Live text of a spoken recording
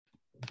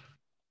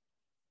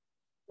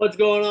What's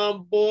going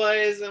on,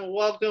 boys? And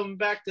welcome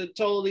back to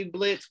Totally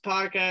Blitz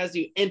Podcast.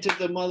 You entered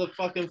the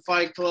motherfucking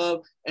Fight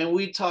Club, and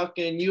we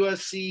talking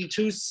UFC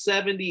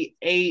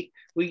 278.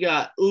 We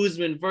got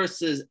Usman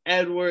versus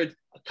Edwards,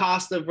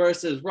 Acosta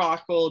versus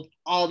Rockhold,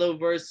 Aldo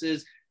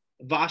versus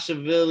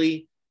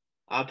Vashvili.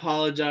 I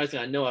apologize.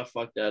 I know I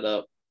fucked that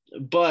up,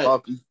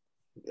 but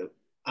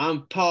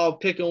I'm Paul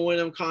Pickin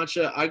Winham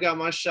Contra. I got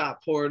my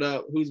shot poured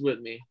up. Who's with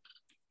me?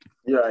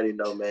 You already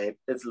know, man.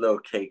 It's Lil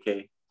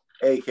KK,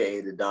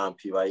 a.k.a. the Don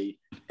PYE,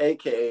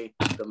 a.k.a.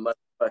 the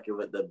motherfucker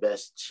with the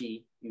best chi.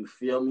 You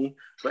feel me?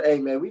 But, hey,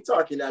 man, we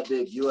talking that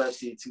big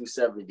UFC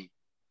 270.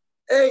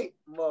 Hey,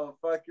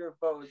 motherfucker,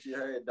 fuck what you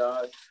heard,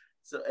 dog.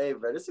 So, hey,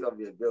 bro, this is going to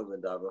be a good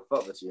one, dog, but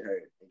fuck what you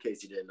heard, in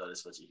case you didn't know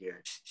this what you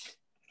heard.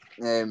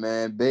 Hey,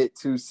 man, bait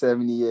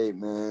 278,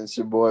 man. It's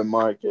your boy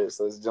Marcus.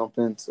 Let's jump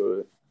into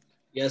it.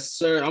 Yes,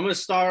 sir. I'm going to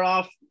start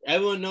off.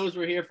 Everyone knows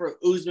we're here for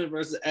Usman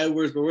versus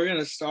Edwards, but we're going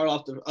to start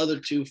off the other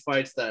two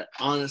fights that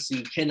honestly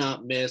you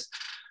cannot miss.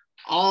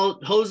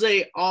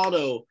 Jose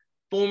Aldo,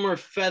 former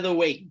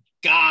featherweight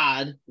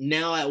god,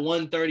 now at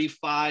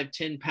 135,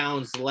 10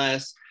 pounds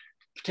less,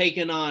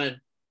 taking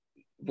on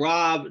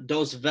Rob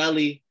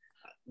Dosvili.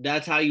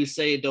 That's how you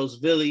say it,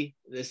 Dosvili.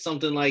 It's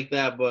something like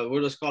that, but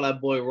we'll just call that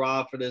boy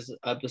Rob for this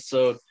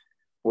episode.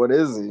 What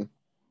is he?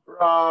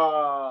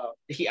 Rob.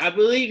 I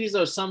believe he's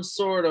of some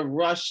sort of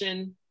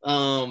Russian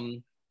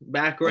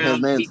background.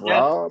 His name's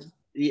Rob?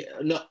 Yeah,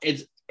 no,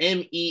 it's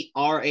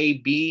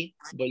Merab,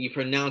 but you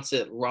pronounce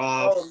it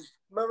Rob. Oh,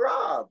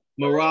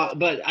 Marab,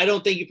 but I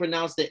don't think you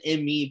pronounce the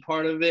ME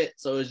part of it,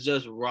 so it's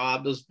just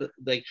Rob. So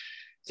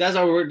that's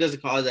our word.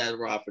 Doesn't call it that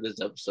Rob for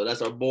this episode.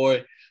 That's our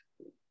boy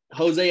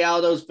Jose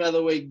Aldo's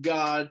featherweight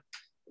god.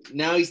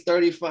 Now he's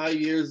 35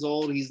 years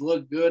old. He's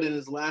looked good in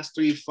his last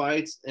three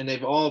fights, and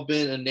they've all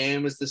been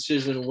unanimous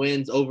decision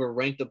wins over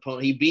ranked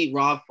opponent. He beat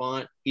Rob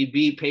Font. He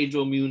beat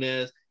Pedro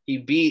Munez. He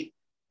beat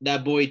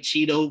that boy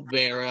Chito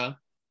Vera,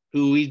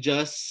 who we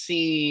just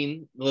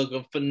seen look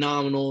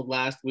phenomenal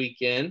last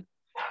weekend.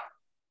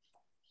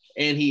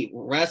 And he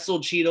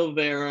wrestled Chito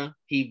Vera.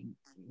 He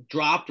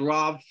dropped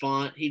Rob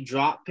Font. He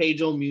dropped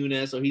Pedro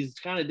Munez. So he's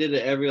kind of did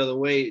it every other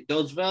way.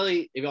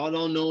 Dosvili, if y'all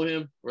don't know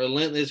him,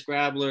 relentless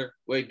grappler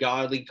with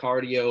godly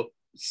cardio,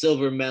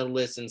 silver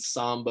medalist in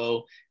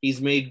Sambo.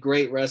 He's made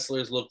great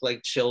wrestlers look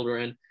like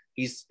children.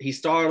 He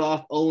started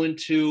off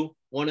 0-2.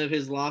 One of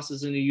his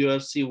losses in the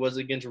UFC was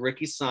against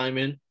Ricky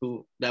Simon,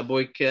 who that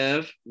boy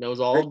Kev knows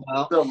all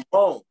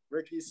about.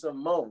 Ricky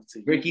Simone.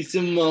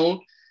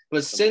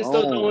 But since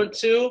those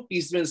 0-2,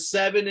 he's been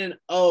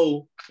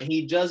 7-0, and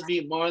he just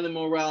beat Marlon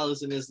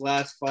Morales in his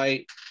last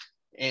fight.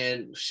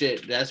 And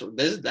shit, that's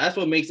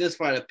what makes this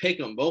fight a pick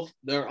 'em. Both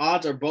their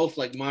odds are both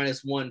like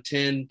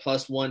 -110,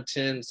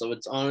 +110, so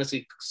it's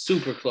honestly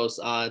super close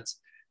odds.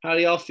 How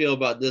do y'all feel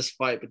about this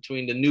fight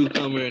between the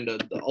newcomer and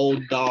the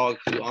old dog,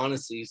 who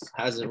honestly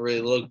hasn't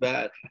really looked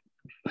bad?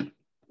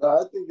 No,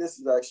 I think this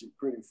is actually a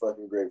pretty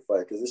fucking great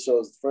fight because it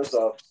shows, first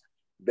off,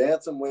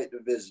 bantamweight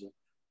division.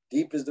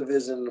 Deepest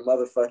division in the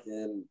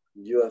motherfucking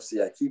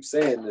UFC. I keep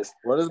saying this.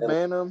 What is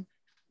Bantam?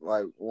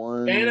 Like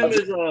one. Bantam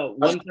is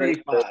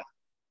 135.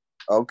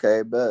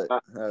 Okay, bet.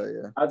 Hell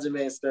yeah.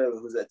 Aljamain Sterling,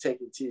 who's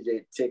taking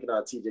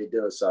on TJ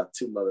Dillashaw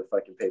 2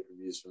 motherfucking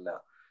pay-per-views from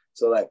now.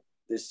 So like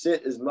this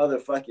shit is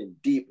motherfucking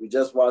deep. We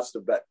just watched the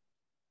back.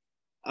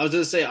 I was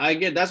gonna say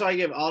that's why I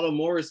give Aldo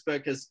more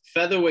respect because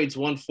featherweight's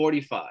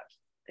 145.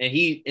 And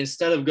he,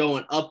 instead of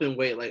going up in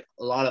weight like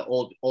a lot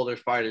of older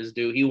fighters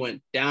do, he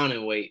went down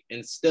in weight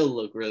and still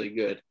looked really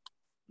good.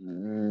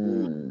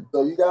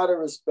 So you got to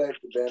respect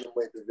the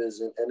bantamweight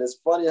division. And it's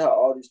funny how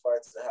all these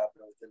fights are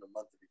happening within a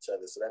month of each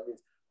other. So that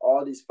means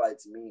all these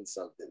fights mean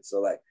something. So,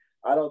 like,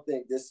 I don't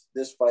think this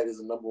fight is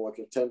a number one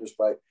contenders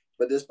fight,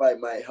 but this fight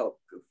might help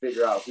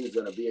figure out who's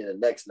going to be in the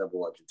next number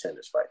one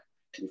contenders fight.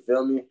 You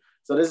feel me?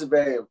 So this is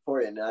very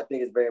important, and I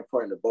think it's very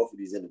important to both of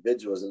these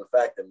individuals. And the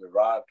fact that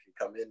Merab can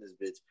come in this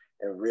bitch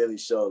and really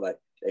show like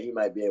that he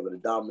might be able to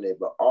dominate,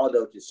 but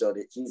Aldo can show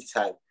that he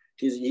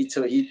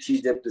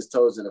dipped his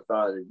toes in the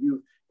fountain of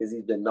youth because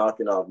he's been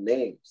knocking off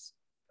names,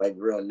 like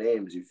real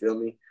names. You feel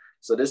me?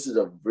 So this is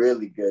a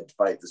really good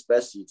fight,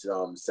 especially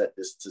to set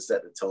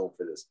the tone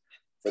for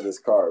this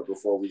card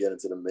before we get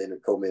into the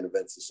co-main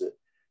events and shit.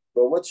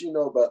 But what you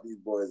know about these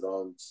boys,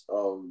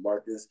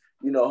 Marcus?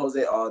 You know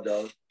Jose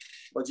Aldo.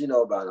 What you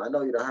know about him? I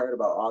know you done heard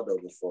about Aldo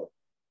before.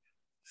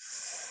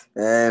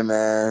 Hey,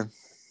 man.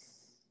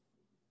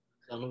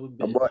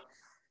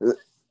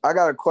 I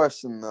got a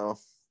question though.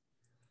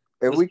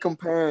 If we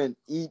comparing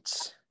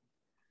each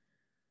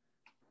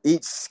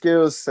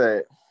skill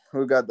set,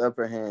 who got the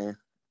upper hand?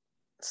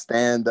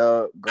 Stand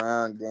up,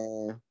 ground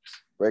game.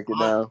 Break it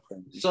down.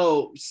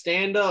 So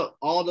stand up,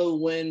 Aldo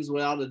wins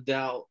without a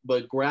doubt.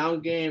 But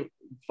ground game,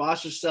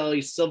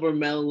 Vashvili, silver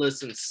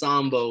medalist in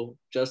Sambo,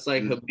 just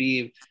like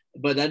Khabib.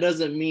 But that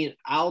doesn't mean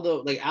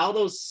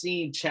Aldo's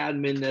seen Chad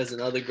Mendez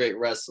and other great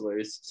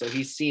wrestlers. So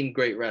he's seen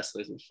great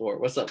wrestlers before.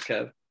 What's up,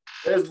 Kev?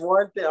 There's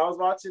one thing I was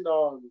watching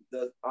on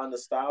the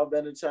Style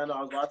Bender channel.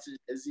 I was watching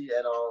Izzy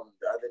and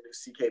the other new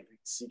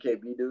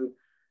CKB dude,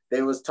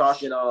 they was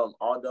talking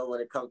Aldo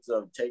when it comes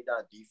to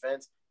takedown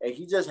defense, and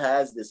he just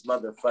has this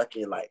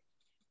motherfucking like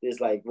this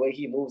like way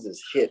he moves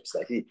his hips,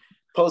 like he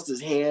posts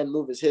his hand,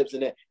 move his hips,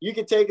 and then you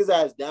can take his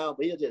ass down,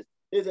 but he'll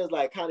just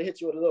like kind of hit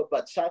you with a little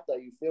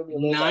bachata, you feel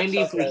me?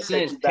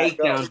 90%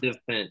 takedown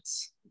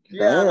defense.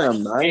 Yeah,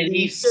 damn, like, and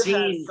he he's just seen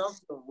has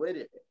something with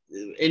it.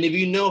 And if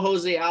you know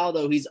Jose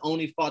Aldo, he's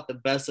only fought the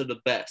best of the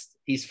best.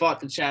 He's fought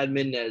the Chad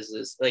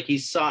Mendezes. Like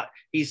he's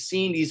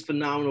seen these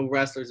phenomenal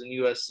wrestlers in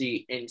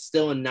UFC and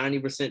still a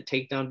 90%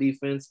 takedown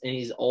defense. And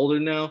he's older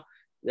now.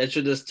 That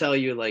should just tell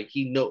you, like,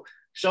 he know.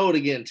 Show it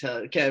again,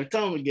 Kev.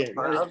 Tell him again.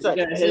 I'm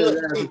saying,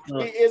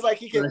 it's like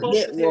he can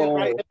post his hand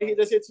right now. He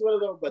just hits you with a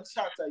little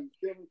bachata. You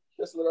feel me?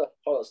 Just a little,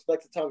 hold on,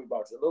 select the tummy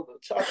box. A little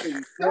bachata.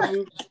 You feel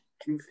me?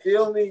 You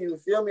feel me? You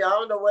feel me? I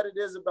don't know what it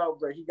is about,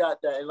 bro. He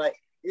got that. And like,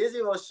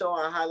 Izzy was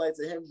showing highlights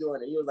of him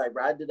doing it. He was like,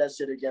 bro, I did that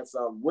shit against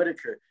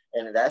Whitaker.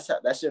 And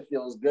that shit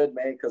feels good,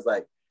 man, because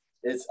like,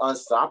 it's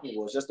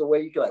unstoppable. It's just the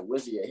way you can like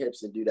whizzy your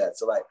hips and do that.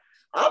 So like,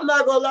 I'm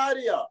not gonna lie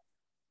to y'all.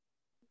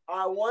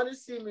 I want to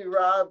see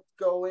Merab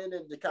go in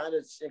and kind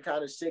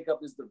of shake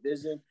up his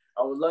division.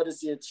 I would love to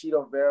see a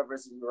Chito Vera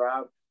versus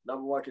Merab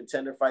 #1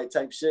 contender fight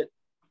type shit.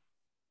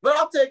 But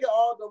I'm taking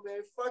Aldo,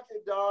 man. Fuck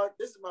it, dog.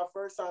 This is my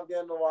first time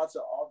getting to watch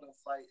an Aldo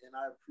fight, and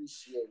I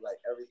appreciate like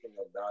everything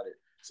about it.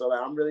 So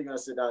like, I'm really gonna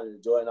sit down and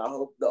enjoy it. And I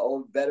hope the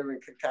old veteran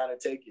can kind of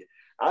take it.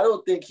 I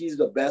don't think he's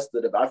the best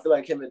of them. I feel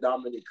like him and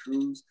Dominic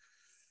Cruz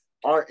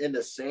aren't in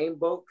the same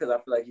boat because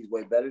I feel like he's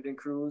way better than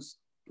Cruz.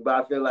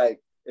 But I feel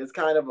like it's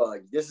kind of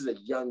this is a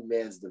young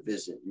man's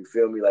division. You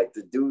feel me? Like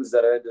the dudes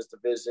that are in this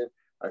division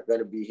are going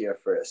to be here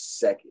for a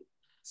second.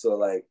 So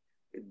like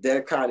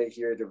they're kind of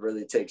here to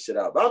really take shit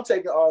out. But I'm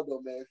taking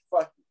Aldo, man.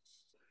 Fuck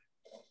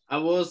it. I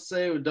will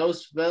say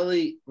Dos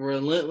Feli,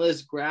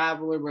 relentless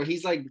grappler, bro.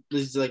 He's like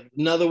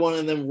another one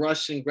of them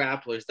Russian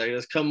grapplers that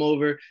just come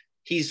over.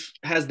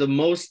 Has the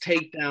most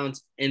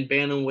takedowns in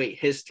bantamweight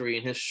history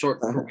in his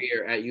short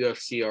career at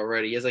UFC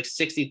already. He has like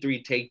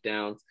 63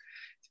 takedowns.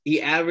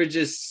 He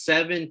averages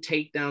 7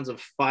 takedowns a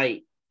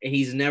fight, and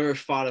he's never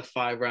fought a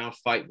 5-round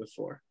fight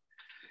before.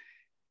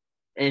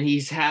 And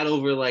he's had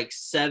over like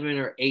 7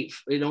 or 8,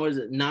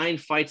 9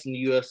 fights in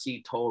the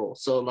UFC total.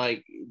 So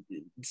like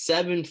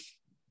 7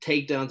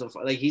 takedowns of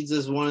like he's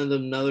just one of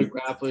them another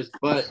grapplers.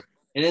 But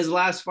in his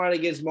last fight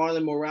against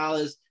Marlon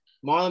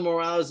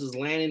Morales is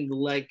landing the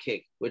leg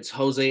kick, which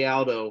Jose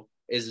Aldo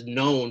is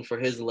known for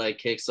his leg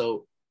kick.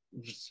 So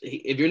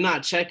if you're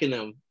not checking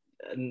him,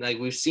 and like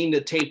we've seen the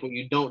tape where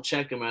you don't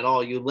check him at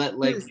all, you let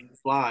legs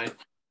fly,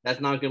 that's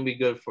not going to be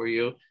good for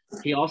you.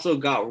 He also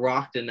got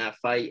rocked in that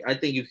fight. I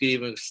think you could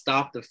even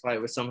stop the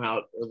fight with some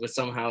of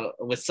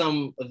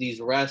these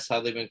refs, how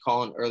they've been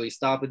calling early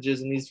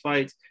stoppages in these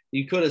fights.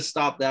 You could have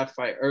stopped that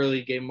fight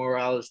early, gave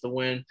Morales the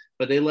win,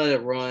 but they let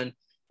it run,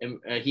 and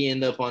he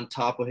ended up on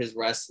top of his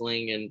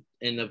wrestling and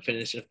ended up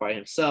finishing the fight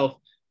himself.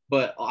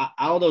 But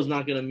Aldo's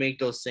not going to make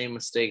those same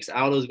mistakes.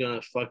 Aldo's going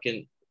to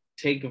fucking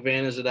take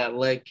advantage of that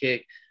leg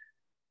kick.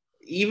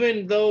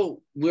 Even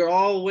though we're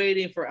all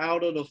waiting for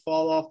Aldo to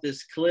fall off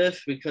this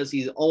cliff because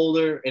he's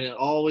older, and it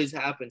always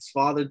happens.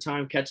 Father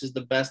time catches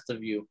the best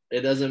of you. It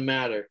doesn't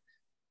matter.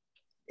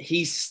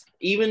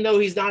 Even though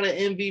he's not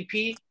an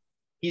MVP,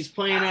 he's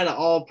playing at an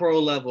all-pro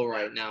level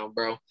right now,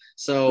 bro.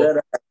 So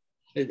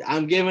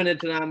I'm giving it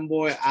to that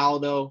boy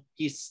Aldo.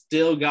 He's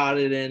still got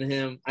it in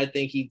him. I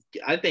think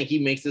he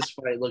makes this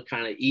fight look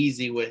kind of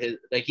easy with his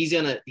like he's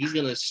gonna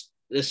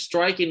the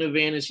striking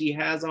advantage he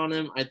has on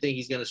him. I think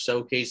he's gonna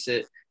showcase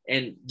it.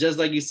 And just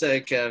like you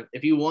said, Kev,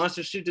 if he wants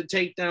to shoot the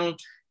takedown,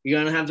 you're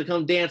gonna have to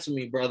come dance with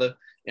me, brother.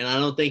 And I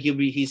don't think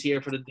he's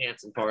here for the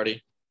dancing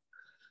party.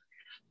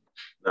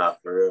 Nah,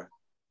 for real.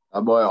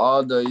 My boy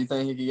Aldo, you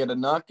think he could get a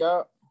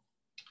knockout?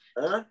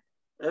 Yeah.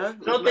 I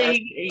don't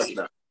think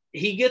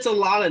he gets a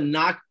lot of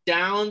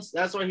knockdowns.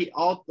 That's why the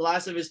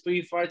last of his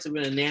 3 fights have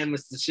been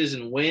unanimous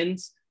decision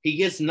wins. He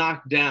gets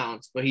knocked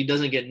downs, but he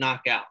doesn't get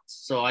knockouts.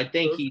 So I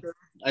think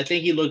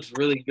he looks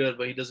really good,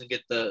 but he doesn't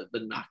get the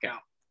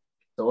knockout.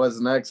 So what's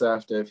next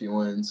after if he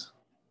wins?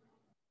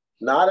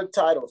 Not a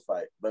title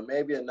fight, but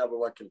maybe a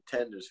 #1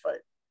 contenders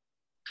fight.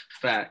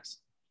 Facts.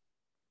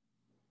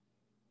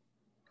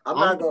 I'm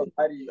not gonna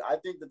lie to you. I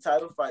think the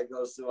title fight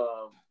goes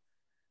to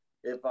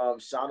if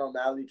Sean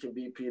O'Malley can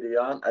beat Peter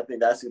Yan. I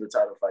think that's who the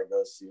title fight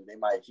goes to.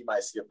 He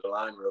might skip the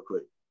line real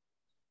quick.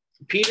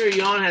 Peter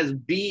Yan has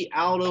beat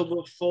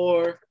Aldo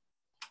before.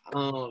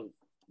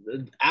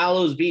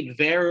 Aldo's beat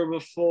Vera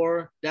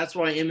before. That's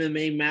why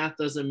MMA math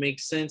doesn't make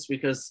sense,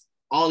 because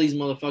all these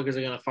motherfuckers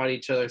are gonna fight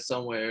each other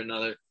some way or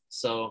another.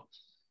 So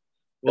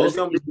we'll see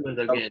who ends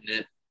up getting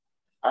it.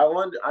 I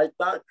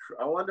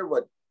wonder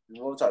what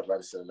we'll talk about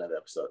this in another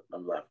episode.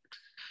 I'm laughing.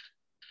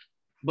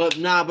 But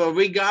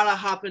we gotta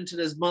hop into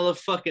this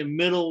motherfucking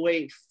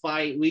middleweight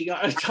fight. We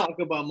gotta talk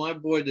about my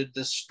boy, the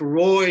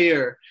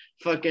Destroyer,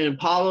 fucking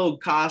Paulo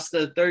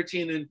Costa,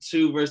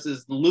 13-2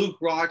 versus Luke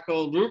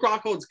Rockhold. Luke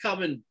Rockhold's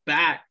coming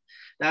back.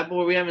 That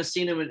boy, we haven't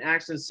seen him in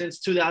action since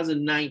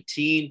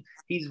 2019.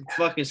 He's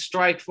fucking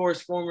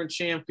Strikeforce former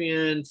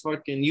champion,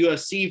 fucking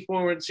UFC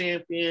former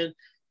champion.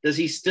 does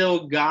he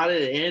still got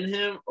it in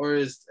him,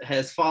 or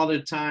has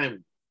Father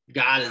Time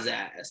got his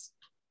ass?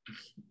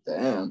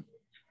 Damn.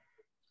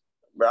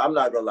 Bro, I'm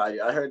not gonna lie to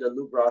you. I heard the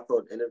Luke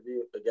Rockhold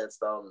interview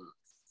against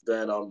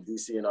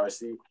DC and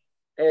RC,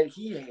 and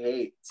he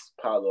hates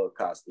Paulo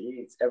Costa. He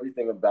hates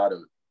everything about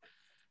him.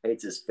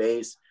 Hates his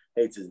face,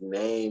 hates his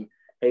name,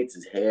 hates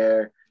his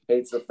hair,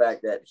 hates the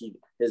fact that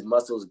his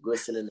muscles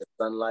glisten in the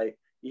sunlight.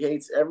 He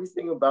hates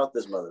everything about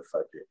this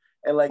motherfucker.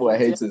 And like, boy,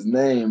 hates his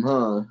name,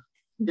 huh?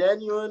 He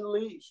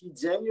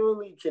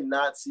genuinely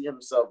cannot see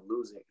himself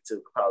losing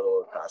to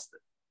Paulo Costa.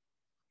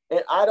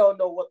 And I don't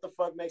know what the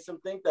fuck makes him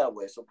think that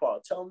way. So, Paul,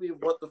 tell me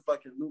what the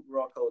fuck can Luke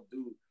Rockhold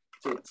do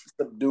to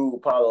subdue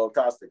Paulo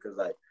Costa? Because,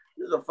 like,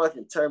 this is a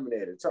fucking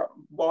Terminator.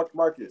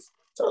 Marcus,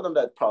 tell them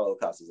that Paulo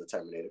Costa is a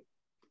Terminator.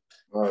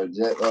 Oh,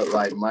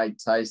 like Mike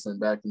Tyson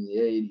back in the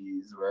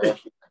 80s, bro.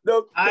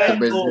 No, the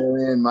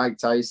Brazilian Mike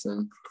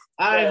Tyson.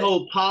 I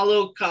hope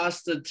Paulo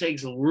Costa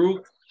takes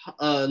Luke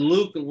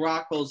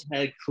Rockhold's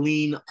head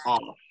clean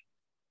off.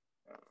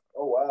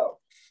 Oh, wow.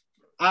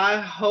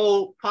 I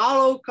hope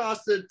Paulo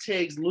Costa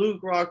takes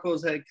Luke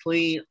Rockhold's head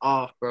clean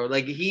off, bro.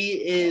 Like, he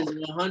is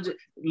 100.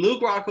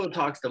 Luke Rockhold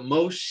talks the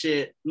most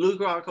shit.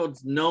 Luke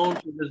Rockhold's known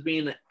for just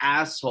being an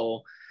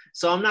asshole.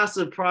 So I'm not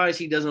surprised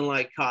he doesn't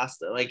like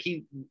Costa. Like,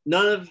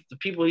 none of the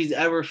people he's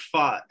ever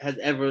fought has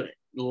ever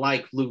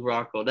liked Luke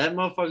Rockhold. That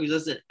motherfucker's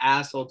just an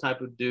asshole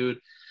type of dude.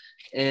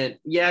 And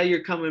yeah,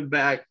 you're coming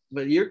back,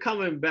 but you're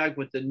coming back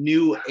with the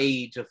new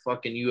age of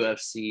fucking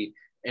UFC.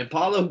 And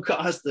Paulo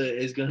Costa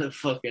is going to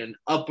fucking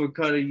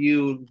uppercut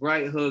you,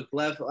 right hook,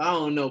 left. I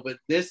don't know, but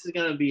this is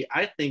going to be,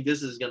 I think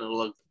this is going to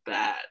look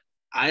bad.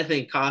 I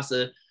think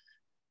Costa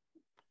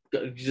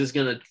just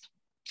going to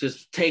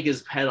just take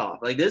his head off.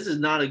 Like, this is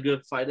not a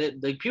good fight.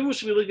 Like, people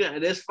should be looking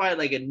at this fight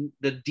like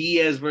the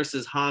Diaz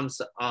versus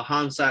Hamzat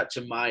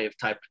Chimaev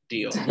type of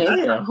deal.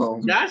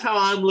 That's how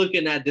I'm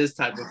looking at this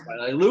type of fight.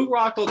 Like, Luke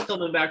Rockhold's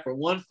coming back for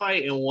one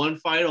fight and one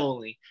fight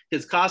only,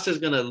 because Costa's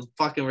going to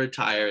fucking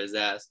retire his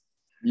ass.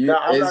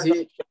 I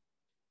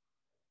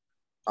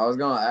was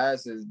gonna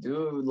ask, is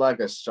dude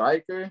like a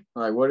striker?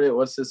 Like,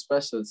 what's his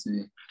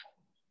specialty?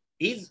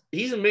 He's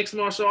a mixed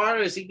martial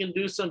artist. He can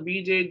do some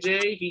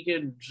BJJ. He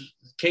can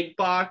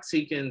kickbox.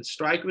 He can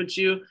strike with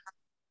you.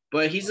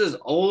 But he's just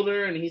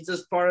older, and he's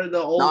just part of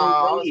the older wave.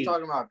 I was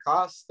talking about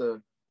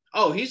Costa.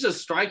 Oh, he's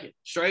just striking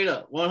straight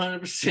up,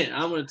 100%.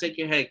 I'm gonna take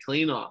your head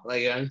clean off.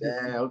 Like,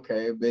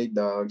 okay, big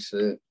dog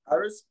shit. I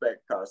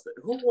respect Costa.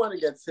 Who won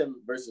against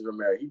him versus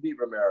Romero? He beat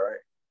Romero, right?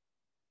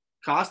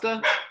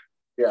 Costa?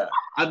 Yeah.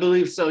 I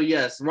believe so,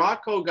 yes.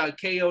 Rocco got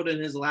KO'd in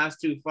his last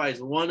two fights,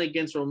 one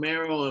against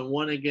Romero and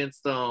one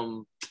against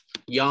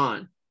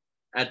Jan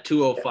at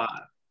 205.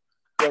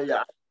 So,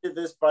 yeah, I did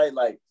this fight,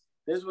 like,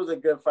 this was a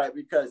good fight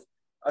because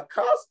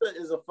Acosta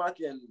is a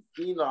fucking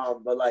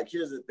phenom, but, like,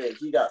 here's the thing.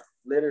 He got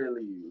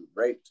literally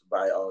raped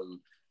by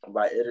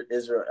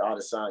Israel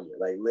Adesanya,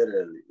 like,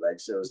 literally. Like,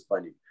 shit was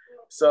funny.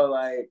 So,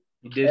 like,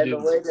 and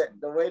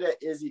the way that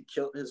Izzy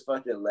killed his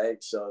fucking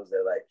leg shows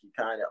that, like, he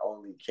kind of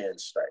only can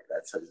strike.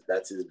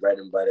 That's his bread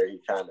and butter. He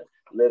kind of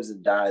lives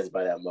and dies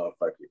by that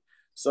motherfucker.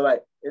 So,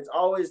 like, it's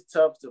always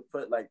tough to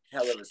put, like,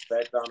 hella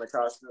respect on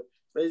Acosta,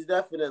 but he's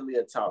definitely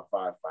a top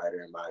 5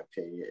 fighter, in my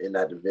opinion, in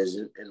that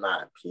division, in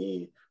my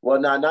opinion. Well,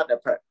 not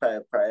that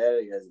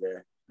Pereira is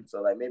there.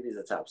 So, like, maybe he's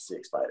a top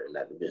 6 fighter in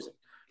that division.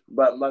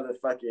 But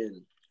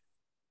motherfucking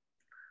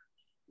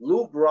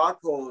Luke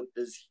Rockhold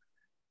is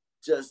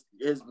just,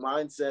 his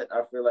mindset,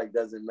 I feel like,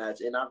 doesn't match.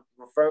 And I'm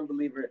a firm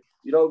believer,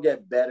 you don't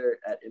get better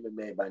at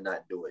MMA by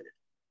not doing it.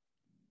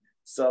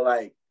 So,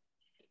 like,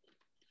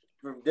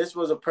 this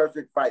was a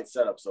perfect fight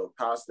setup. So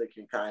Costa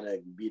can kind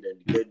of be the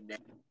good name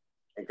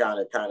and kind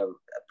of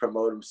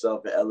promote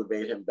himself and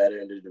elevate him better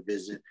in the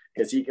division,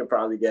 because he can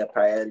probably get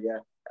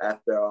Paella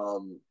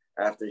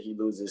after he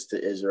loses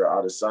to Israel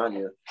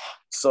Adesanya.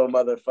 So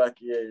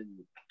motherfucking,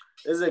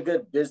 this is a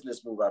good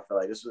business move. I feel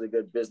like this was a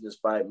good business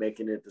fight,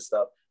 making it the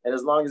stuff. And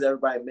as long as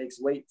everybody makes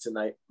weight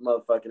tonight,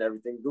 motherfucking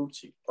everything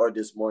Gucci, or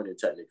this morning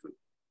technically.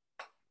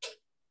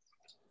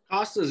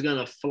 Costa's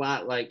gonna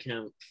flatline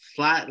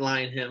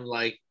him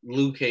like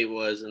Luque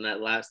was in that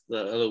the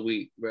other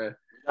week, bro.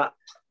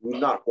 We're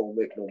not gonna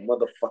make no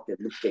motherfucking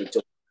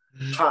Luque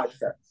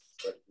podcast.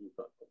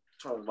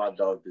 Telling my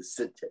dog to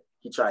sit there.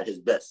 He tried his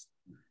best.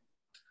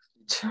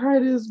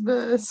 Tried his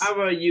best. How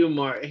about you,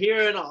 Mark?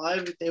 Hearing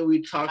everything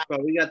we talked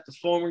about, we got the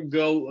former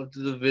GOAT of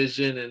the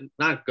division, and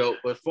not GOAT,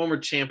 but former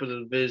champ of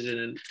the division,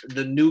 and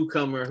the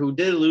newcomer who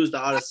did lose to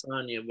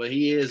Adesanya, but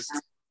he is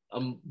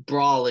a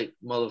brawling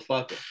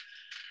motherfucker.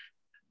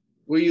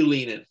 Where you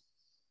leaning?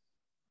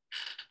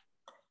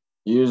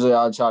 Usually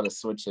I'll try to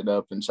switch it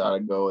up and try to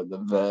go with the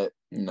vet,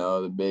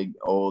 the big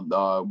old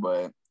dog.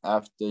 But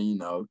after,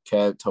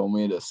 Kev told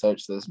me to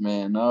search this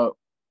man up.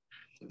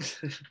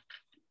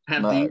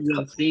 Have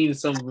you seen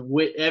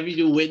have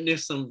you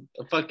witnessed some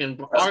fucking,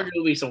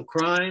 arguably some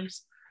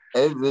crimes?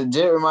 It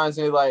legit reminds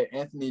me like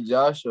Anthony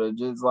Joshua,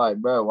 just like,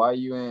 bro, why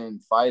you in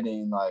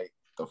fighting? Like,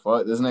 the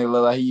fuck? This nigga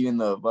look like he in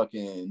the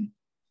fucking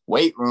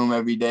weight room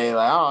every day.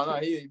 Like, I don't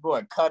know. He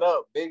boy cut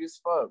up, big as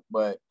fuck.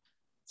 But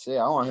shit,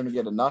 I want him to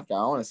get a knockout.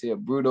 I want to see a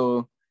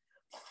brutal.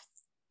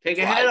 Take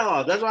a head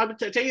off. That's why I'm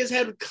take his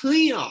head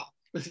clean off.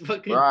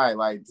 Fucking right,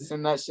 like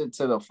send that shit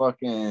to the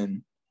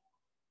fucking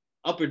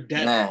upper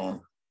deck. Man,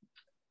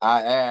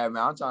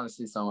 I'm trying to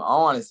see something. I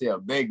want to see a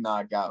big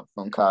knockout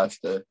from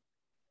Costa.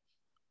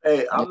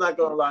 Hey, I'm not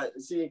gonna lie.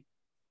 See,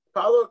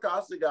 Paulo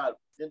Costa got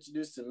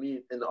introduced to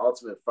me in the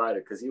Ultimate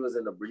Fighter because he was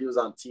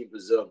on Team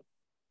Brazil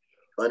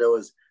when it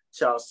was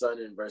Charles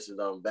Sonnen versus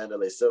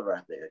Vanderlei Silva.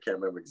 I think I can't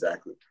remember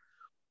exactly,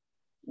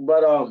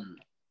 but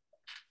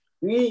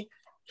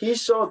he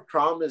showed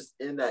promise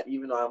in that.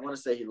 Even though I want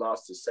to say he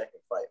lost his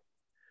second fight,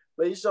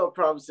 but he showed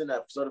promise in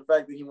that. So the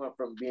fact that he went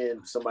from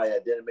being somebody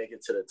that didn't make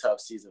it to the tough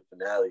season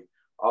finale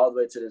all the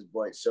way to this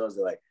point shows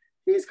that like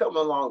he's come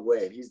a long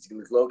way and he's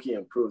low-key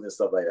improved and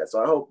stuff like that.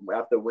 So I hope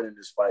after winning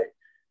this fight,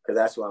 because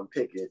that's what I'm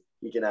picking,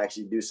 he can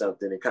actually do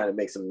something and kind of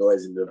make some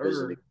noise in the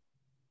division.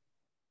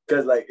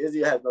 Because like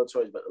Izzy has no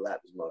choice but to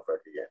lap this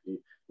motherfucker again.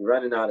 You're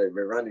running out of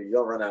you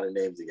don't run out of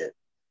names again.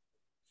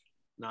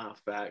 Nah,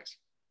 facts.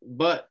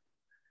 But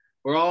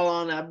we're all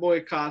on that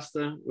boy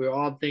Costa. We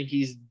all think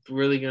he's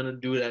really gonna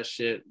do that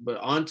shit. But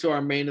on to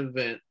our main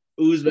event,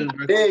 Usman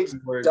versus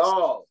Big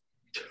dog.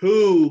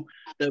 2.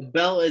 The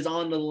belt is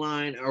on the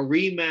line. A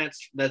rematch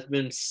that's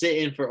been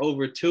sitting for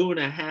over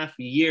 2.5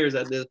 years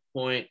at this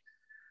point.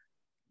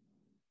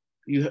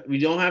 We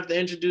don't have to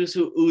introduce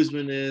who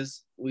Usman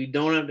is. We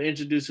don't have to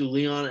introduce who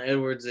Leon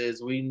Edwards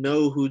is. We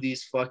know who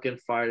these fucking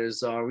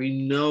fighters are.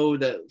 We know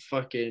that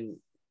fucking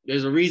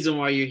there's a reason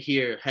why you're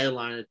here,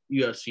 headline at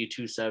UFC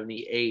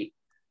 278.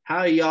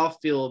 How do y'all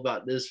feel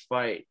about this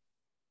fight?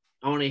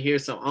 I want to hear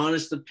some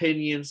honest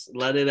opinions.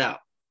 Let it out.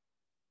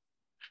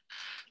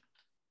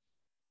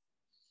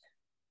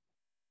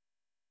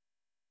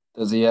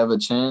 Does he have a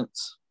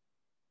chance?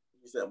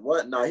 He said,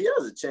 what? No, he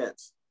has a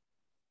chance.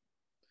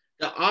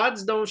 The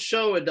odds don't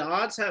show it. The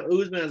odds have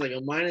Usman as like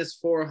a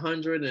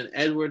 -400 and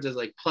Edwards as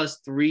like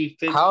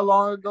 +350. How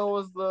long ago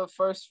was the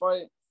first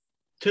fight?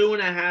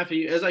 2.5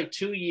 years. It's like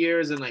 2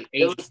 years and like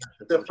 8.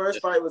 The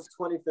first fight was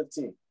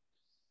 2015.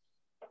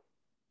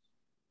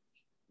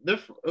 It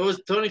was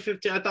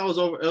 2015. I thought it was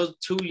over. It was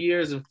 2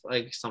 years and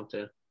like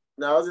something.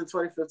 No, it was in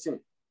 2015.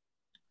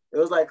 It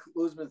was like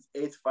Usman's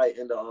eighth fight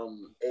in the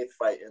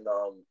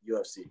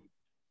UFC.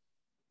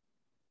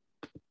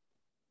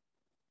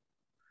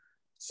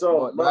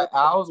 So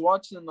I was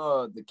watching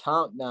the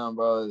countdown,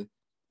 bro.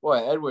 Boy,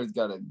 Edwards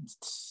got a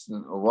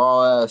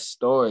raw ass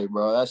story,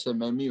 bro. That shit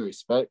made me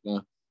respect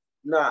him.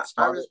 Nah,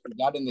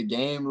 got in the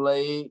game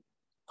late.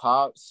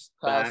 Pops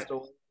passed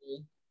away.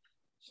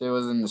 Shit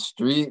was in the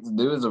streets.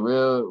 Dude was a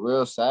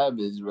real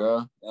savage,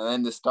 bro. And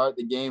then to start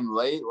the game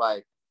late,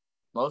 like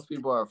most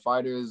people are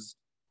fighters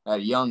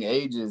at young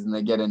ages and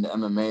they get into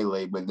MMA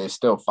late, but they're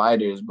still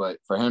fighters. But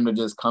for him to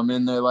just come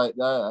in there like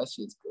that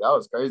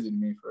was crazy to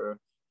me.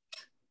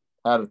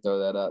 I had to throw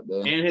that out there.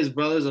 And his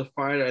brother's a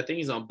fighter. I think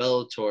he's on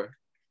Bellator.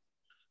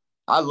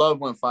 I love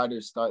when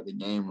fighters start the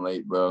game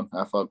late, bro.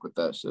 I fuck with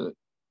that shit.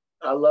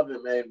 I love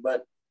it, man.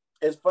 But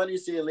it's funny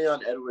seeing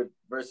Leon Edwards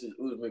versus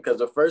Usman because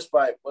the first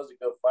fight was a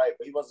good fight,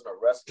 but he wasn't a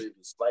wrestler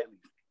even slightly.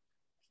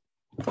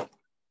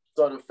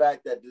 So the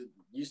fact that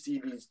you see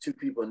these two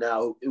people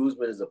now,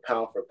 Usman is a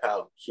pound for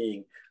pound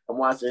king. I'm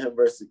watching him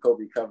versus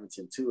Kobe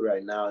Covington too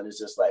right now, and it's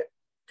just like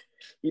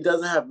he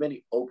doesn't have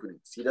many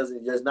openings.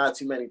 There's not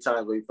too many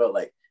times where he felt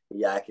like,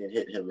 yeah, I can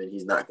hit him and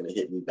he's not going to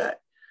hit me back.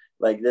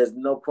 Like, there's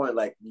no point.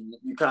 Like,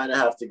 you kind of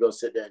have to go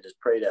sit there and just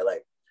pray that,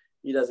 like,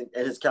 he doesn't,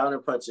 and his counter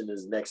punching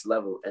is next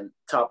level. And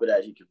top of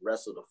that, he can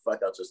wrestle the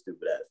fuck out your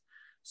stupid ass.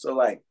 So,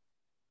 like,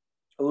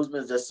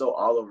 Usman's just so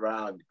all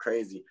around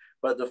crazy.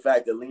 But the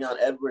fact that Leon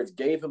Edwards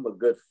gave him a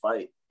good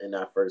fight in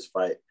that first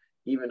fight,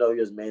 even though he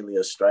was mainly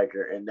a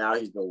striker, and now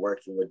he's been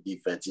working with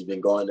defense. He's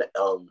been going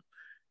to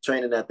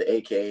training at the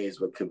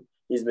AKAs with.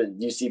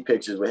 You see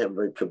pictures with him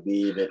with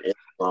Khabib and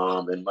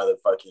Islam and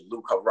motherfucking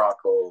Luke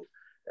Harako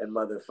and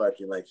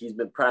motherfucking, like, he's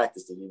been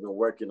practicing. He's been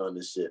working on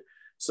this shit.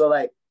 So,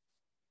 like,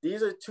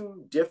 these are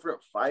two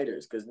different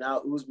fighters because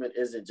now Usman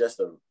isn't just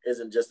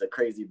a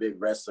crazy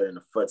big wrestler in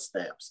the foot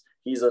stamps.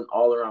 He's an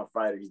all-around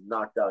fighter. He's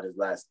knocked out his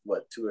last,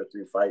 2 or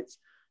 3 fights.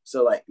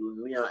 So, like,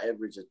 Leon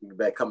Edwards is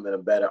becoming a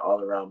better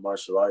all-around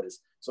martial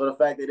artist. So the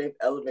fact that they've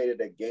elevated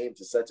the game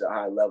to such a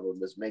high level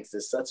just makes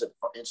this such an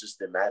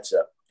interesting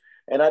matchup.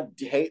 And I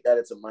hate that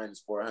it's a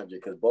 -400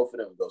 because both of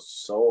them go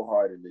so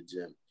hard in the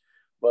gym.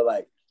 But,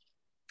 like,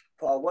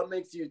 Paul, what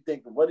do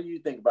you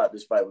think about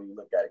this fight when you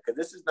look at it? Because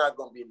this is not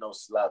going to be no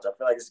slouch. I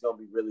feel like it's going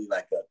to be really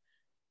like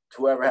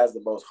whoever has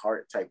the most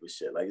heart type of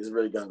shit. Like, it's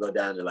really going to go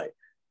down to like,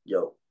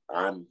 yo,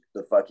 I'm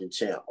the fucking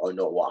champ. Or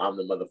no, well, I'm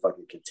the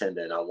motherfucking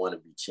contender and I want to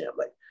be champ.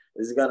 Like,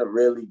 this is going to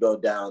really go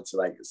down to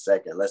like a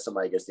second unless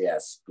somebody gets their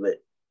ass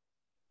split.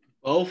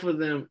 Both of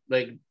them,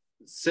 like,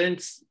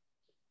 since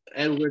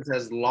Edwards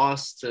has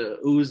lost to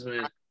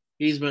Usman,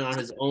 he's been on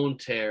his own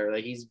tear.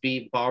 Like, he's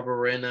beat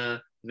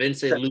Barberena,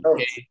 Vincent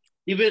Luque.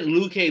 He beat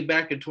Luque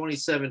back in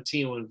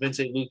 2017 when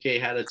Vincent Luque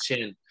had a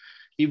chin.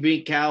 He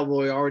beat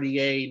Cowboy,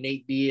 RDA,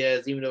 Nate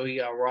Diaz, even though he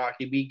got rocked.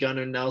 He beat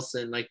Gunnar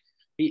Nelson.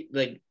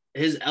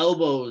 his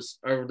elbows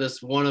are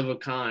just one of a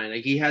kind.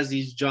 Like he has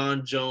these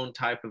John Jones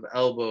type of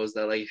elbows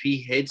that like if he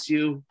hits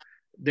you,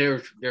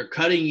 they're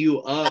cutting you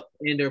up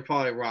and they're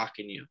probably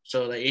rocking you.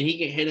 So like, and he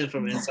can hit him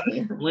from inside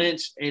the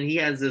clinch, and he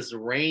has this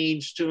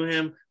range to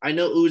him. I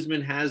know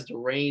Usman has the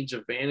range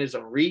advantage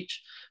on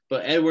reach,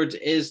 but Edwards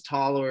is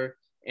taller,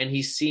 and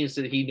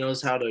he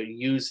knows how to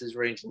use his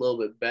range a little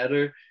bit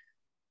better.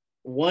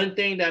 One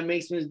thing that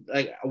makes me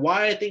like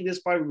why I think this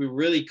fight will be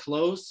really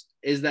close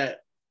is that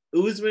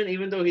Usman,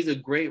 even though he's a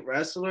great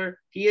wrestler,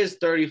 he is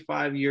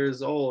 35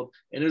 years old.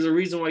 And there's a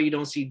reason why you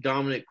don't see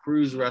Dominic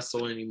Cruz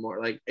wrestle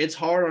anymore. Like, it's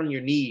hard on your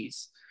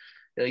knees.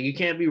 Like, you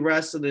can't be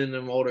wrestling in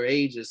them older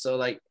ages. So,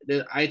 like,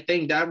 I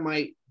think that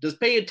might just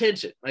pay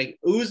attention. Like,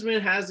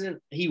 Usman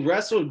he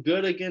wrestled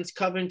good against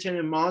Covington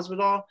and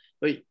Masvidal,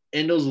 but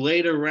in those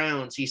later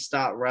rounds, he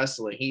stopped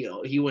wrestling.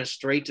 He went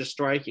straight to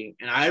striking.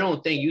 And I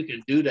don't think you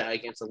can do that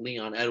against a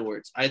Leon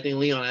Edwards. I think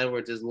Leon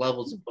Edwards is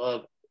levels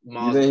above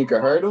Masvidal. You think he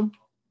could hurt him?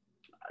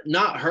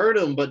 Not hurt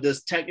him, but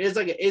this it's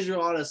like an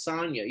Israel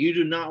Adesanya. You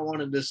do not want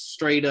to just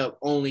straight up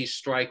only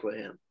strike with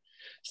him.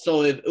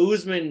 So if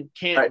Usman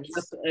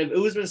if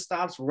Usman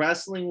stops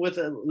wrestling with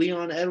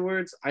Leon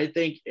Edwards, I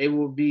think it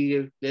will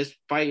be this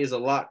fight is a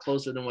lot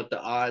closer than what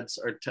the odds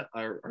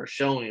are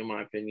showing, in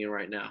my opinion,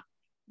 right now.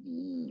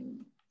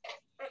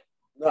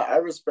 No, I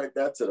respect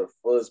that to the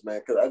fullest, man.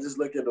 Because I just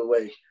look at the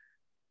way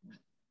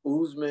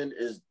Usman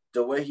is,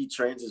 the way he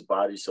trains his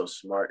body, so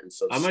smart and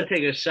so. I'm gonna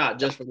take a shot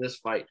just for this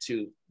fight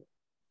too.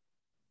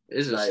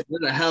 This is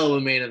a hell of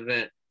a main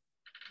event.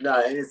 No,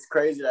 and it's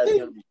crazy that it's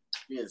gonna be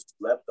being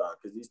slept on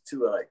because these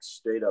two are like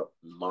straight up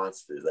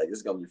monsters. Like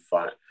it's gonna be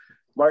fun.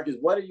 Marcus,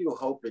 what are you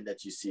hoping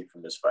that you see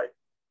from this fight?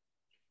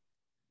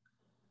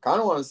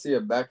 Kind of want to see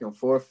a back and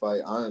forth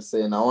fight,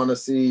 honestly, and I want to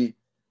see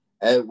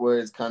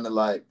Edwards kind of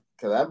like,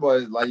 because that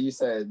boy, like you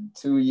said,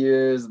 2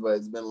 years, but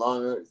it's been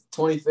longer.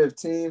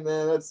 2015,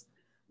 man, that's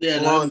a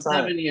long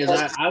time. 7 years.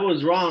 I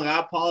was wrong. I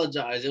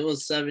apologize. It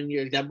was 7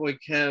 years. That boy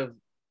Kev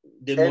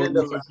did more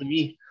than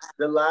me.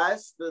 The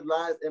last,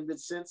 and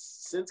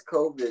since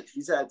COVID,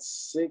 he's had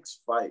 6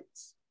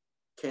 fights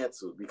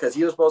canceled because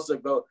he was supposed to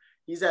go.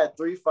 He's had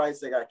 3 fights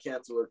that got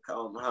canceled with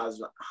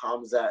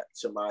Khamzat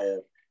Chimaev,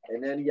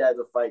 and then he had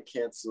the fight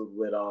canceled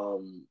with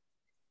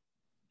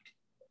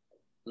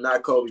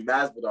not Kobe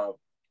Masvidal.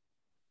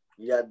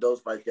 He had those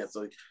fights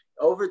canceled.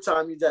 Over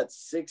time, he's had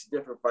 6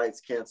 different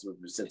fights canceled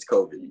since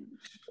COVID.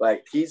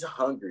 Like he's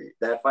hungry.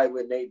 That fight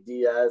with Nate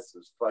Diaz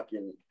was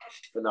fucking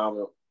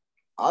phenomenal.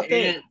 I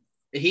think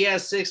he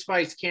has 6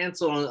 fights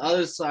canceled. On the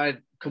other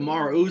side,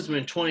 Kamaru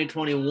Usman,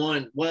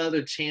 2021. What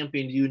other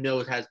champion do you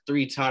know has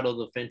 3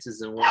 title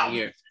defenses in 1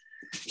 year?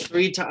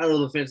 3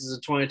 title defenses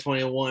in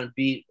 2021.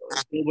 Beat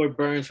Gilbert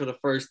Burns for the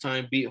first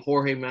time. Beat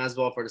Jorge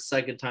Masvidal for the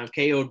second time.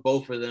 KO'd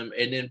both of them,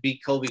 and then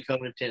beat Kobe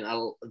Covington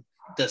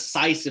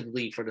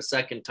decisively for the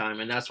second time.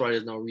 And that's why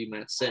there's no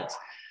rematch since.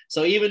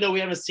 So even though we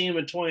haven't seen him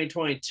in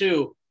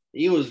 2022,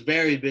 he was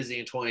very busy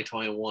in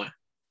 2021.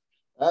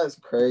 That's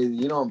crazy.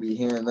 You don't be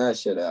hearing that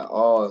shit at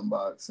all in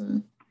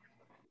boxing.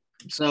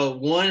 So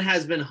one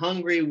has been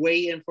hungry,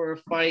 waiting for a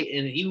fight,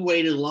 and he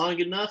waited long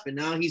enough, and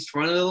now he's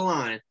front of the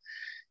line,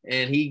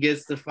 and he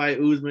gets to fight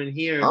Usman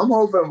here. I'm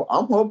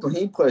hoping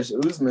he pushed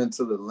Usman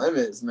to the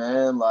limits,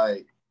 man.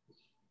 Like,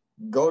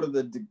 go to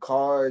the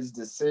cards,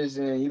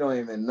 decision. You don't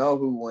even know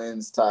who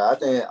wins. I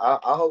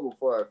hope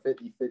for a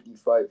 50-50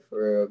 fight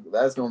for real.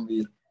 That's gonna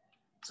be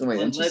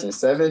interesting.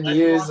 7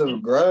 years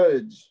of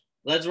grudge.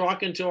 Let's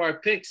rock into our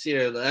picks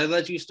here. I'll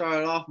let you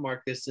start it off,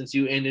 Marcus, since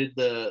you ended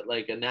the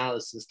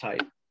analysis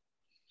type.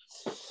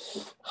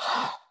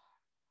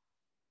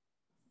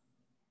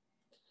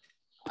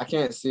 I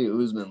can't see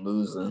Usman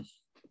losing.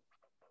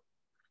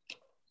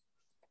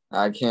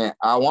 I can't.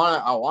 I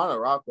want to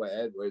rock with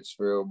Edwards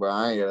for real, bro.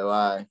 I ain't gonna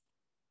lie.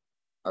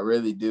 I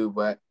really do,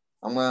 but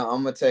I'm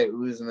gonna take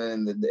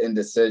Usman in the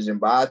indecision.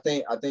 But I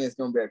think it's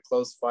gonna be a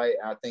close fight.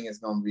 I think it's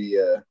gonna be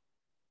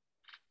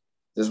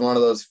just one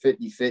of those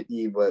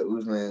 50-50, but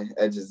Usman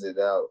edges it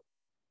out.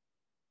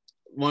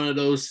 One of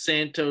those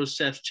Santos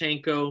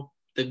Shevchenko,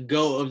 the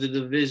GOAT of the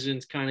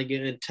divisions, kind of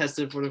getting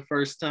tested for the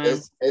first time.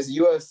 It's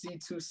UFC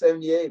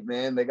 278,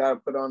 man. They gotta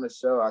put on the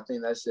show. I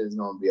think that shit is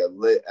gonna be a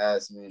lit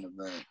ass main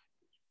event.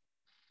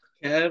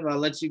 Kev, I'll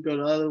let you go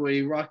the other way.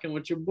 You rocking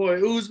with your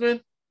boy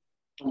Usman?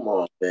 Come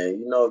on, man.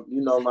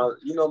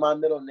 You know my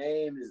middle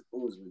name is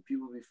Usman.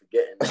 People be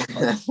forgetting.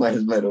 That's my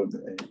middle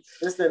name.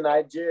 It's a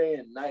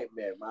Nigerian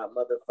nightmare, my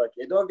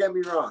motherfucker. Don't get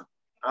me wrong.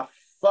 I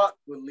fuck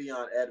with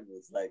Leon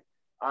Edwards. Like,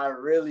 I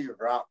really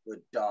rock with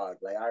Dog.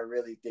 Like, I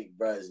really think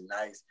bro is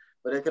nice.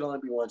 But there can only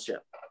be one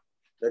champ.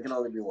 There can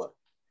only be one.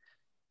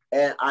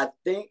 And I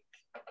think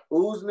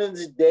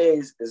Usman's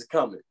days is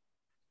coming.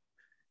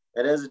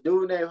 And there's a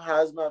dude named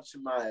Khamzat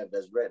Chimaev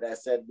that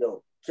said,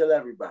 yo, kill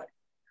everybody.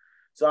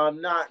 So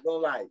I'm not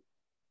going to lie.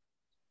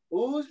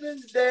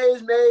 Usman's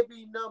days may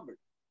be numbered.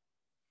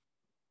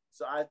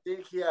 So I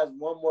think he has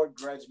one more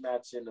grudge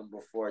match in him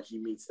before he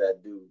meets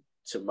that dude,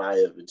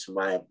 Chimaev, and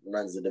Chimaev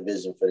runs the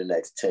division for the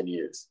next 10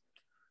 years.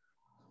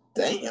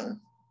 Damn.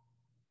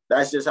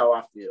 That's just how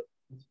I feel.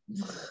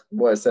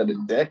 Boy said a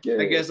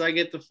decade. I guess I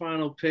get the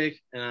final pick,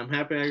 and I'm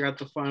happy I got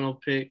the final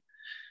pick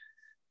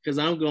because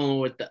I'm going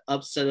with the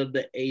upset of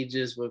the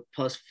ages with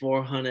plus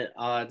 400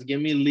 odds.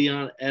 Give me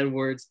Leon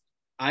Edwards.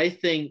 I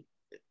think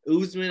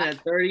Usman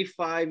at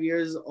 35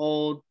 years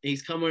old,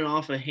 he's coming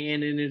off a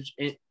hand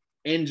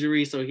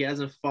injury, so he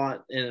hasn't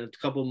fought in a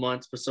couple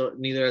months, but so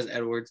neither has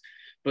Edwards.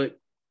 But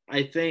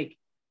I think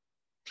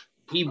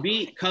he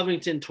beat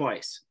Covington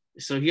twice.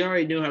 So he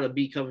already knew how to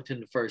beat Covington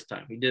the first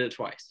time. He did it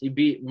twice. He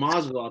beat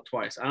Masvidal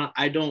twice.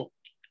 I don't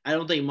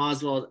think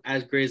Masvidal is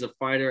as great as a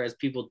fighter as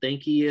people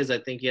think he is. I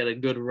think he had a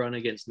good run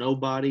against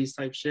nobodies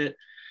type shit.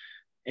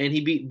 And he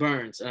beat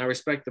Burns, and I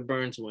respect the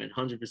Burns win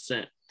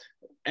 100%.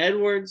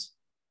 Edwards,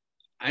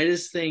 I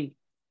just think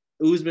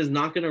Usman's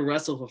not going to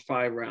wrestle for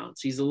 5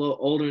 rounds. He's a little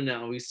older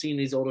now. We've seen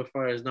these older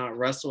fighters not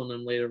wrestle in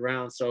them later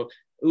rounds. So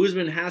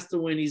Usman has to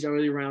win these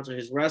early rounds with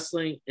his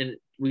wrestling, and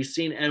we've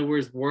seen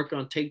Edwards work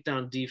on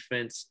takedown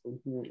defense,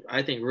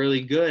 I think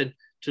really good,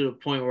 to the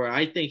point where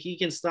I think he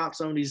can stop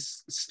some of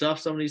these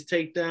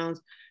takedowns.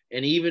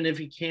 And even if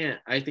he can't,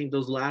 I think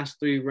those last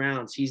 3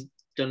 rounds,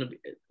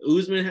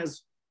 Usman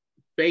has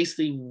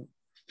basically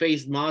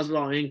faced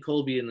Masvidal and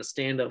Colby in a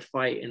stand-up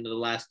fight in the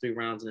last 3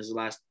 rounds in his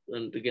last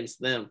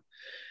against them.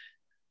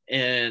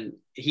 And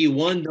he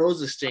won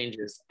those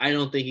exchanges. I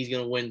don't think he's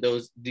going to win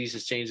these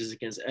exchanges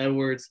against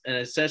Edwards. And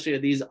especially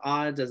at these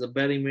odds, as a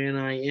betting man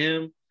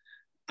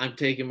I'm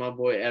taking my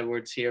boy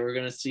Edwards here. We're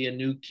going to see a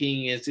new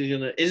king. It's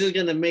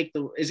going to make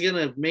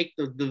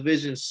the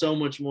division so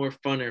much more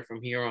funner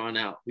from here on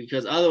out,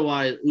 because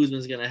otherwise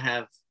Usman's going to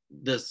have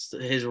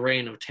his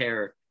reign of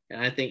terror.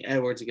 And I think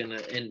Edwards is going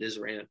to end his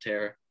reign of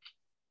terror.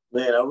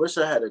 Man, I wish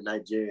I had a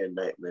Nigerian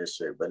Nightmare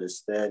shirt, but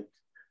instead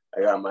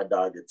I got my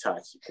dog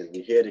Itachi, because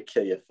we're here to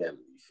kill your family.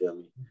 You feel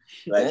me?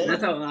 Like,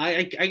 that's how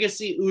I can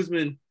see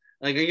Usman.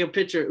 Like, I can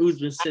picture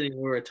Usman sitting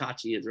where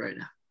Itachi is right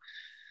now.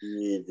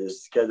 Yeah,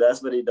 just because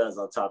that's what he does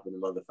on top of the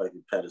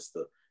motherfucking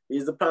pedestal.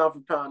 He's the pound for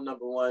pound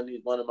 #1.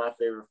 He's one of my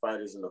favorite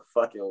fighters in the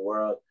fucking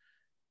world,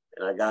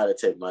 and I gotta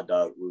take my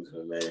dog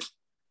Usman, man. It's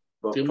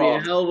gonna be a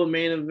hell of a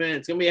main event.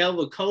 It's gonna be a hell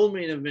of a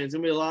co-main event. It's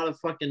gonna be a lot of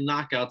fucking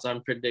knockouts.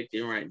 I'm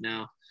predicting right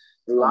now.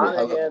 A lot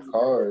of hands.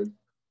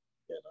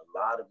 Yeah, a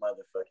lot of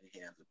motherfucking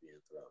hands are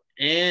being thrown.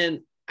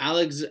 And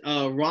Alex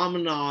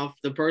Romanov,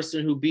 the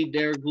person who beat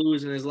Derek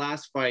Lewis in his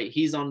last fight,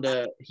 he is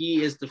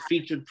the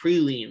featured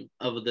prelim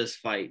of this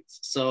fight.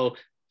 So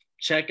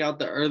check out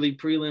the early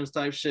prelims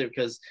type shit,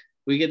 because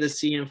we get to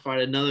see him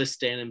fight another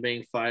stand and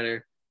bang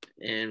fighter,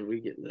 and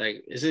we get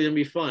this is gonna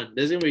be fun.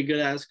 This is gonna be a good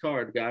ass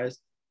card, guys.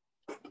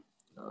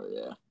 Oh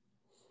yeah.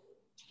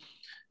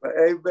 But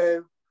hey,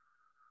 babe,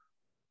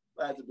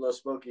 I had to blow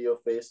smoke in your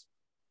face.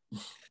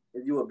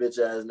 If you a bitch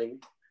ass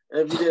nigga.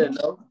 And if you didn't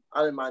know,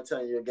 I didn't mind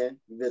telling you again,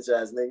 you bitch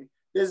ass nigga.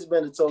 This has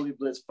been a Totally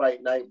Blitz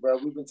Fight Night, bro.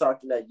 We've been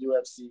talking that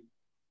UFC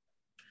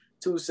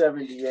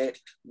 278.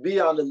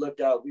 Be on the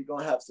lookout. We're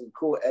gonna have some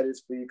cool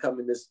edits for you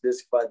coming this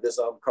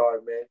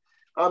card, man.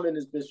 I'm in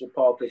this bitch with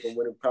Paul Pickett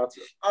winning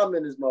concert. I'm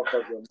in this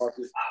motherfucker with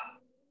Marcus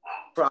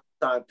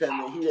Primetime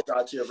Penman. He is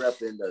out here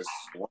repping the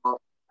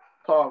swamp.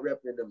 Paul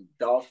repping them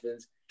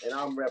Dolphins, and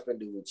I'm repping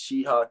the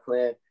Uchiha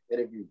clan. And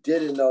if you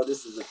didn't know,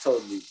 this is a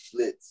Totally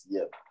Blitz,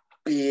 yeah.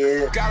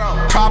 Bitch. Got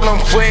a problem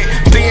with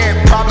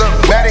being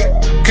problematic.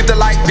 Get the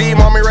light beam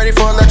on me, ready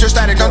for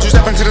electrostatic. Don't you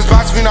step into this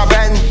box if you're not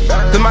batting.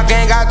 Cause my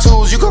gang got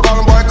tools, you can call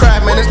them boy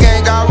crap. Man, this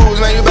gang got rules,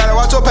 man, you better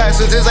watch your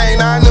passes. This ain't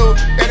not new.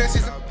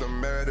 The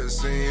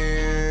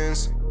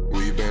medicines,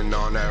 we've been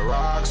on that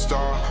rock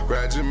star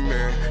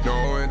regimen,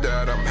 knowing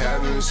that I'm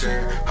heaven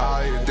sent,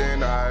 higher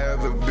than I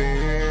ever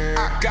been.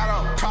 I got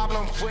a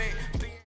problem with